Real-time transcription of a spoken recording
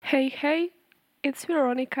Hey, it's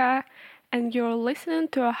Veronica, and you're listening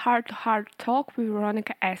to a heart to heart talk with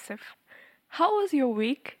Veronica SF. How was your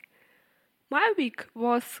week? My week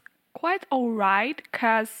was quite alright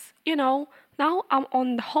because, now I'm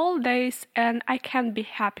on the holidays and I can be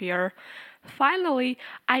happier. Finally,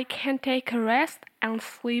 I can take a rest and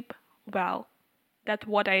sleep well. That's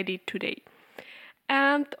what I did today.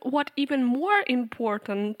 And what even more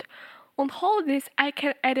important, on holidays I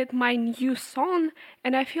can edit my new song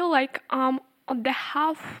and I feel like I'm on the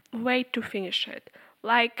halfway to finish it.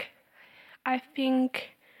 Like I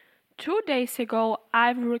think 2 days ago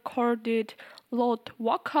I've recorded load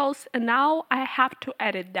vocals and now I have to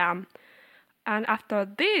edit them. And after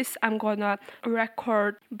this, I'm gonna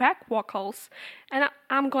record back vocals and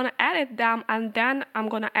I'm gonna edit them and then I'm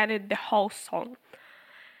gonna edit the whole song.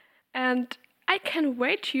 And I can't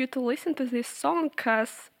wait for you to listen to this song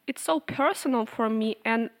because it's so personal for me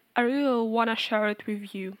and I really want to share it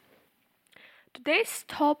with you. Today's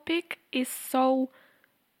topic is so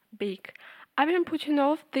big. I've been putting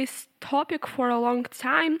off this topic for a long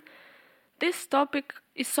time. This topic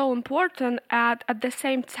is so important and at the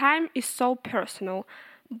same time is so personal.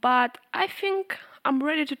 But I think I'm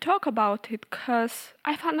ready to talk about it because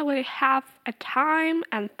I finally have a time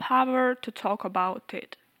and power to talk about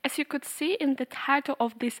it. As you could see in the title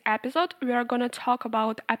of this episode, we are going to talk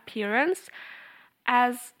about appearance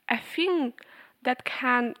as a thing that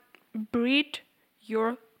can breed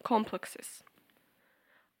your complexes.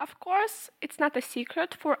 Of course, it's not a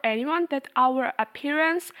secret for anyone that our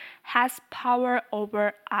appearance has power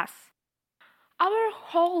over us. Our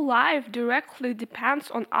whole life directly depends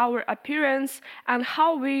on our appearance and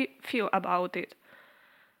how we feel about it.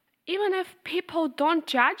 Even if people don't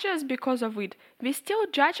judge us because of it, we still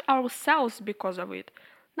judge ourselves because of it.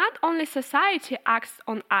 Not only society acts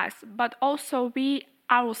on us, but also we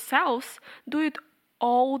ourselves do it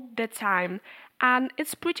all the time. And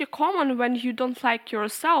it's pretty common when you don't like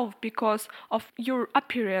yourself because of your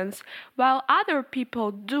appearance, while other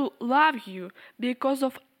people do love you because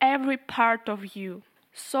of every part of you.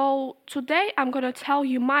 So, today I'm gonna tell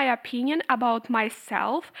you my opinion about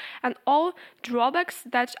myself and all drawbacks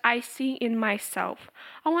that I see in myself.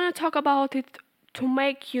 I wanna talk about it to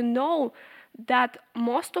make you know that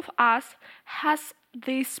most of us has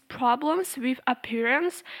these problems with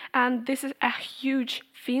appearance and this is a huge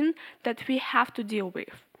thing that we have to deal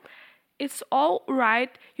with. It's all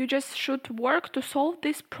right, you just should work to solve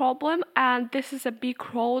this problem and this is a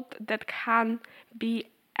big road that can be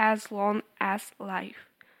as long as life.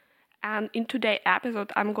 And in today's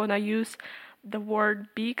episode, I'm gonna use the word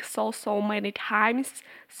big so many times,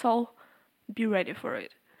 so be ready for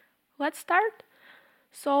it. Let's start.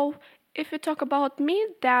 So, if we talk about me,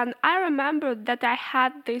 then I remember that I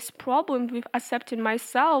had this problem with accepting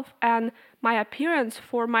myself and my appearance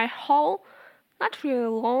for my whole, not really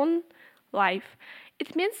long life.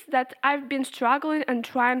 It means that I've been struggling and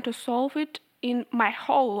trying to solve it in my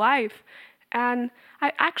whole life, and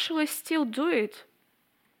I actually still do it.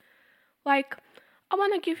 Like, I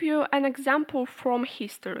want to give you an example from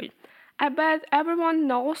history. I bet everyone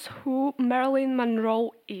knows who Marilyn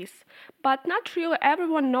Monroe is, but not really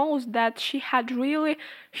everyone knows that she had really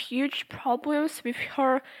huge problems with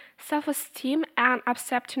her self esteem and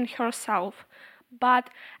accepting herself. But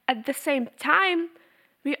at the same time,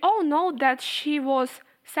 we all know that she was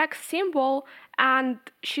sex symbol and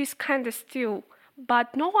she's kinda still.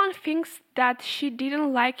 But no one thinks that she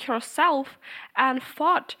didn't like herself and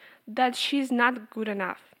thought that she's not good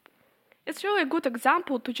enough. It's really a good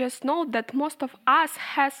example to just know that most of us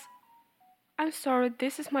has I'm sorry,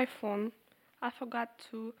 this is my phone. I forgot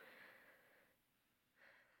to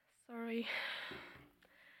sorry.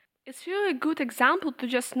 It's really a good example to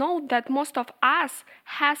just know that most of us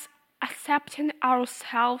has accepting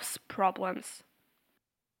ourselves problems.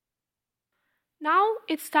 Now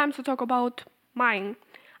it's time to talk about mine.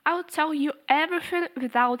 I will tell you everything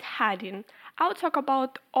without hiding. I'll talk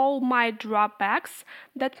about all my drawbacks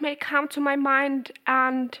that may come to my mind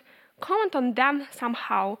and comment on them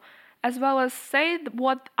somehow, as well as say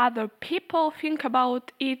what other people think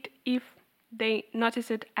about it if they notice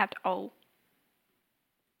it at all.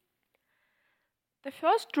 The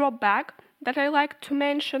first drawback that I like to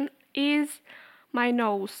mention is my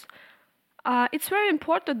nose. It's very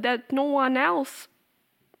important that no one else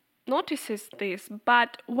notices this,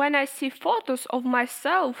 but when I see photos of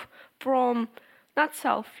myself from not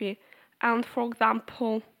selfie and for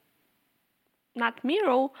example not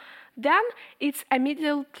mirror, then it's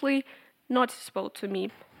immediately noticeable to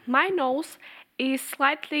me. My nose is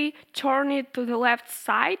slightly turned to the left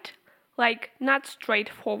side, like not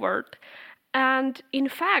straightforward. And in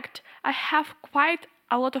fact, I have quite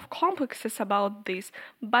a lot of complexes about this,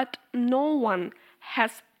 but no one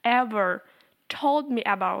has ever told me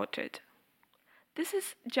about it. This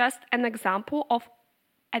is just an example of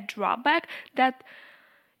a drawback that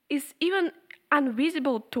is even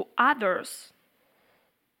invisible to others.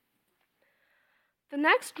 The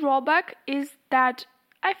next drawback is that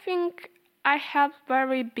I think I have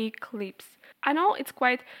very big lips. I know it's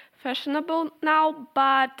quite fashionable now,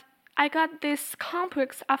 but I got this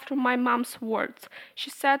complex after my mom's words. She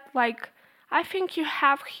said, like, I think you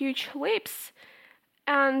have huge lips,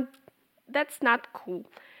 and that's not cool.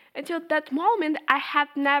 Until that moment, I had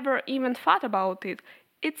never even thought about it.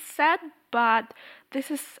 It's sad, but this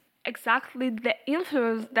is exactly the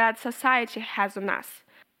influence that society has on us.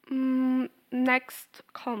 Next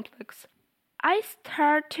complex. I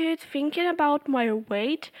started thinking about my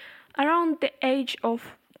weight around the age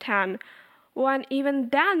of 10, when even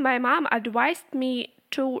then my mom advised me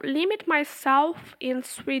to limit myself in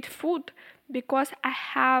sweet food because I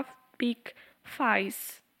have big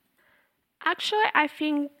thighs. Actually, I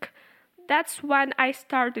think that's when I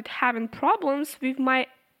started having problems with my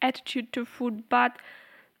attitude to food, but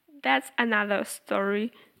that's another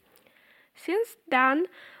story. Since then,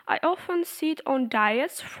 I often sit on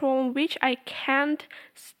diets from which I can't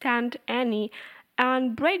stand any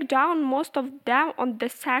and break down most of them on the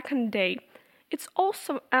second day. It's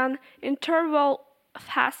also an interval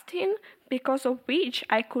fasting because of which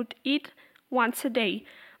I could eat once a day.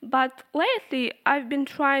 But lately, I've been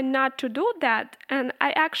trying not to do that, and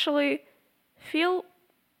I actually feel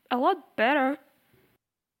a lot better.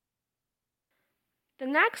 The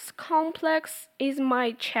next complex is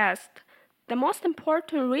my chest. The most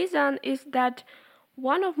important reason is that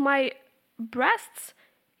one of my breasts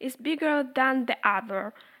is bigger than the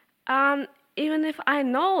other. And even if I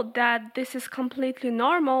know that this is completely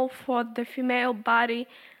normal for the female body,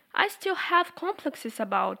 I still have complexes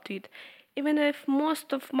about it. Even if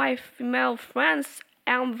most of my female friends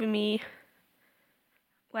envy me,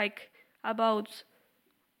 like about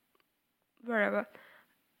wherever.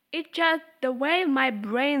 It's just the way my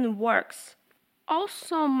brain works.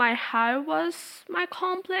 Also, my hair was my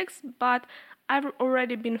complex, but I've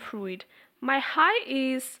already been through it. My height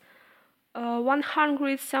is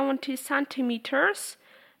 170 centimeters,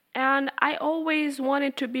 and I always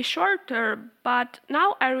wanted to be shorter, but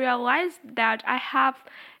now I realize that I have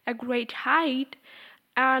a great height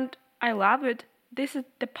and I love it. This is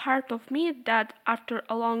the part of me that after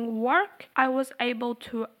a long work I was able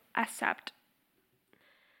to accept.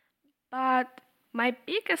 But my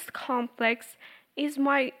biggest complex is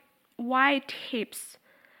my wide hips.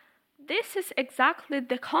 This is exactly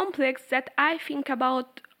the complex that I think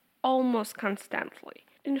about almost constantly.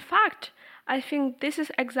 In fact, I think this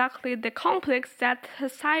is exactly the complex that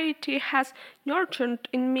society has nurtured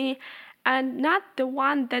in me and not the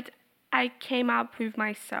one that I came up with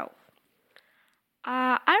myself.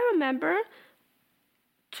 I remember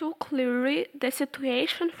too clearly the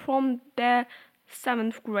situation from the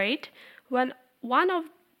seventh grade when one of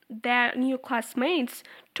their new classmates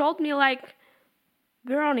told me, like,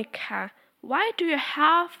 Veronica, why do you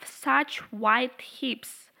have such wide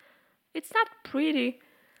hips? It's not pretty.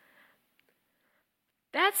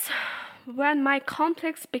 That's when my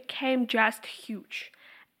complex became just huge.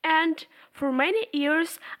 And for many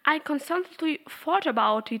years, I constantly thought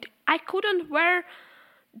about it. I couldn't wear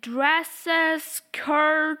dresses,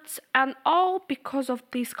 skirts, and all because of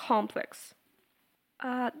this complex.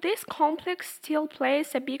 This complex still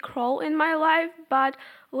plays a big role in my life, but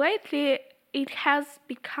lately it has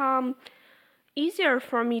become easier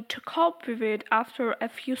for me to cope with it after a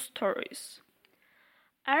few stories.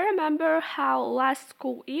 I remember how last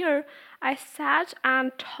school year I sat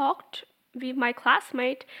and talked with my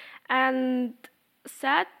classmate and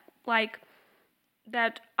said, like,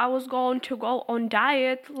 that I was going to go on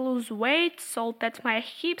diet, lose weight so that my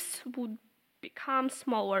hips would become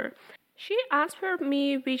smaller. She answered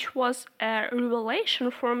me, which was a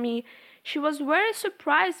revelation for me. She was very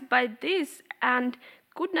surprised by this and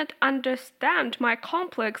could not understand my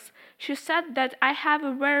complex. She said that I have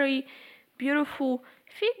a very beautiful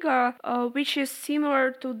figure, which is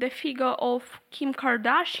similar to the figure of Kim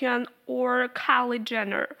Kardashian or Kylie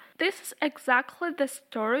Jenner. This is exactly the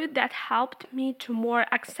story that helped me to more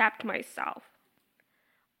accept myself.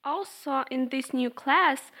 Also, in this new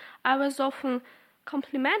class, I was often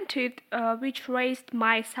complimented, which raised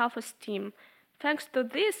my self esteem. Thanks to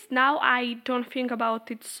this, now I don't think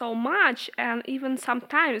about it so much, and even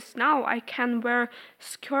sometimes now I can wear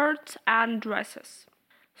skirts and dresses.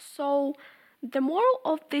 So, The moral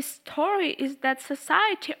of this story is that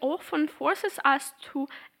society often forces us to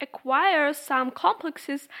acquire some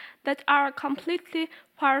complexes that are completely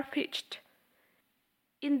far-fetched.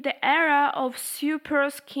 In the era of super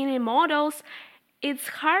skinny models, it's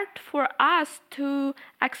hard for us to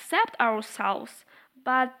accept ourselves,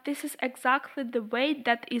 but this is exactly the way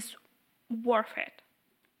that is worth it.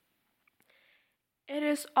 It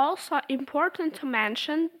is also important to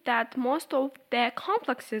mention that most of the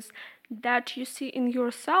complexes that you see in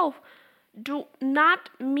yourself do not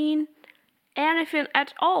mean anything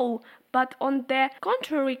at all, but on the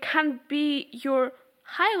contrary can be your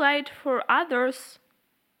highlight for others.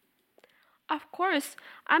 Of course,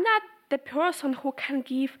 I'm not the person who can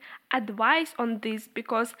give advice on this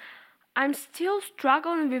because I'm still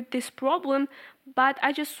struggling with this problem, but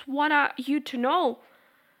I just want you to know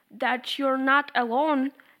that you're not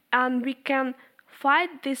alone and we can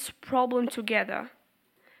fight this problem together.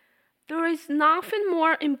 There is nothing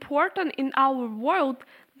more important in our world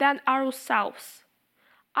than ourselves.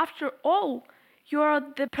 After all, you're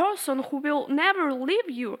the person who will never leave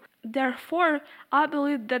you. Therefore, I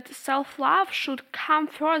believe that self love should come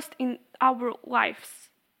first in our lives.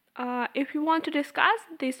 If you want to discuss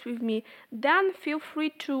this with me, then feel free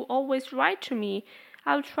to always write to me.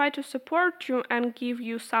 I'll try to support you and give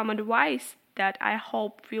you some advice that I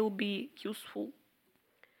hope will be useful.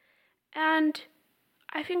 And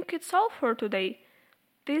I think it's all for today.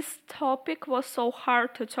 This topic was so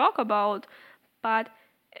hard to talk about, but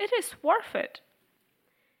it is worth it.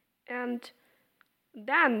 And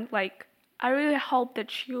then, I really hope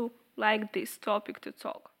that you like this topic to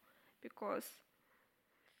talk because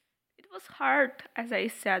it was hard, as I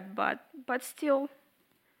said, but still,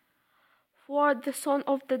 for the song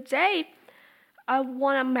of the day, I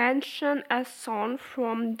want to mention a song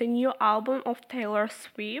from the new album of Taylor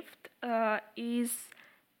Swift. Is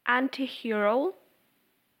Anti-Hero.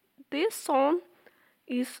 This song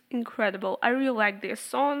is incredible. I really like this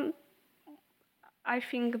song. I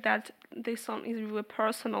think that this song is really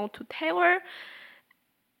personal to Taylor.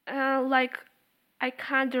 I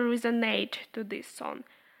kind of resonate to this song.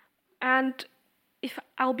 And if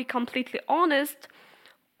I'll be completely honest,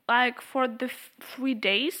 for the 3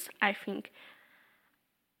 days, I think,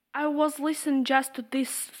 I was listening just to this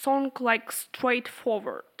song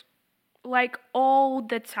straightforward, all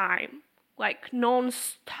the time,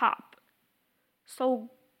 non-stop. So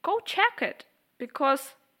go check it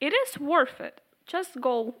because it is worth it. Just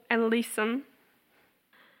go and listen.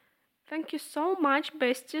 Thank you so much,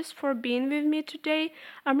 besties, for being with me today.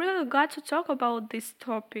 I'm really glad to talk about this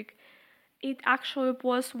topic. It actually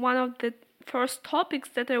was one of the first topics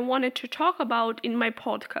that I wanted to talk about in my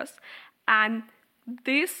podcast. And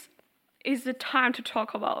this is the time to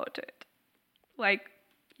talk about it.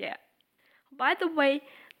 Yeah. By the way,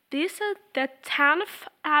 this is the 10th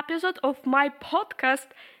episode of my podcast,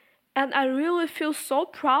 and I really feel so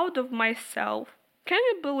proud of myself. Can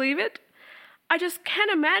you believe it? I just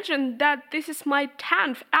can't imagine that this is my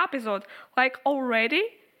 10th episode, already.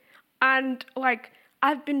 And,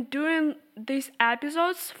 I've been doing these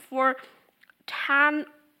episodes for 10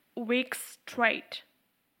 weeks straight.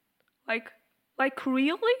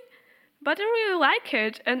 Really? But I really like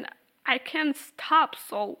it, and I can't stop,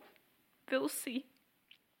 so we'll see.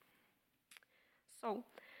 So,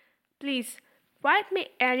 please, write me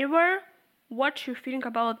anywhere what you think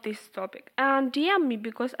about this topic, and DM me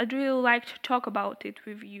because I'd really like to talk about it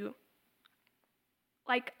with you.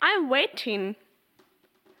 I'm waiting.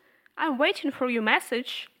 I'm waiting for your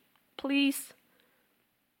message. Please,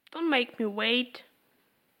 don't make me wait.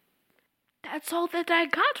 That's all that I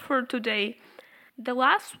got for today. The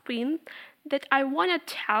last thing that I want to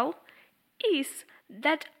tell is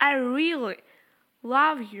that I really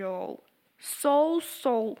love you all so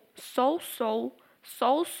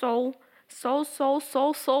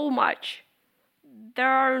much. There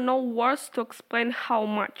are no words to explain how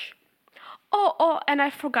much. And I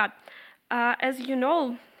forgot. As you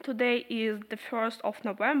know, today is the 1st of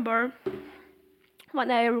November when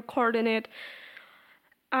I recorded it.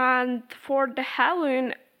 And for the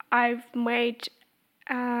Halloween, I've made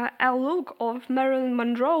a look of Marilyn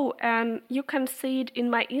Monroe, and you can see it in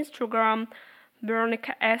my Instagram,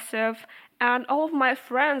 Veronica SF, and all of my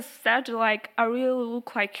friends said I really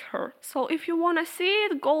look like her. So if you want to see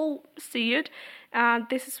it, go see it. And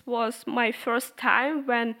this was my first time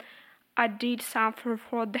when I did something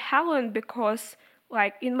for the Halloween because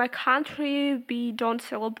in my country we don't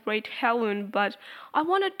celebrate Halloween, but I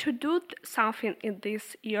wanted to do something in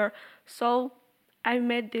this year, so I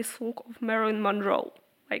made this look of Marilyn Monroe.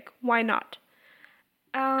 Why not?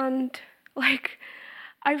 And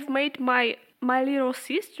I've made my little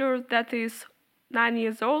sister that is 9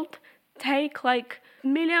 years old, take like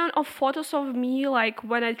million of photos of me, like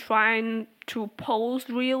when I trying to pose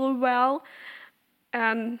really well,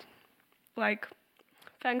 and like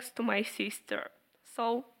thanks to my sister.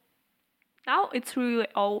 So now it's really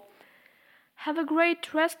all. Have a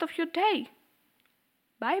great rest of your day.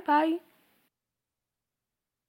 Bye bye.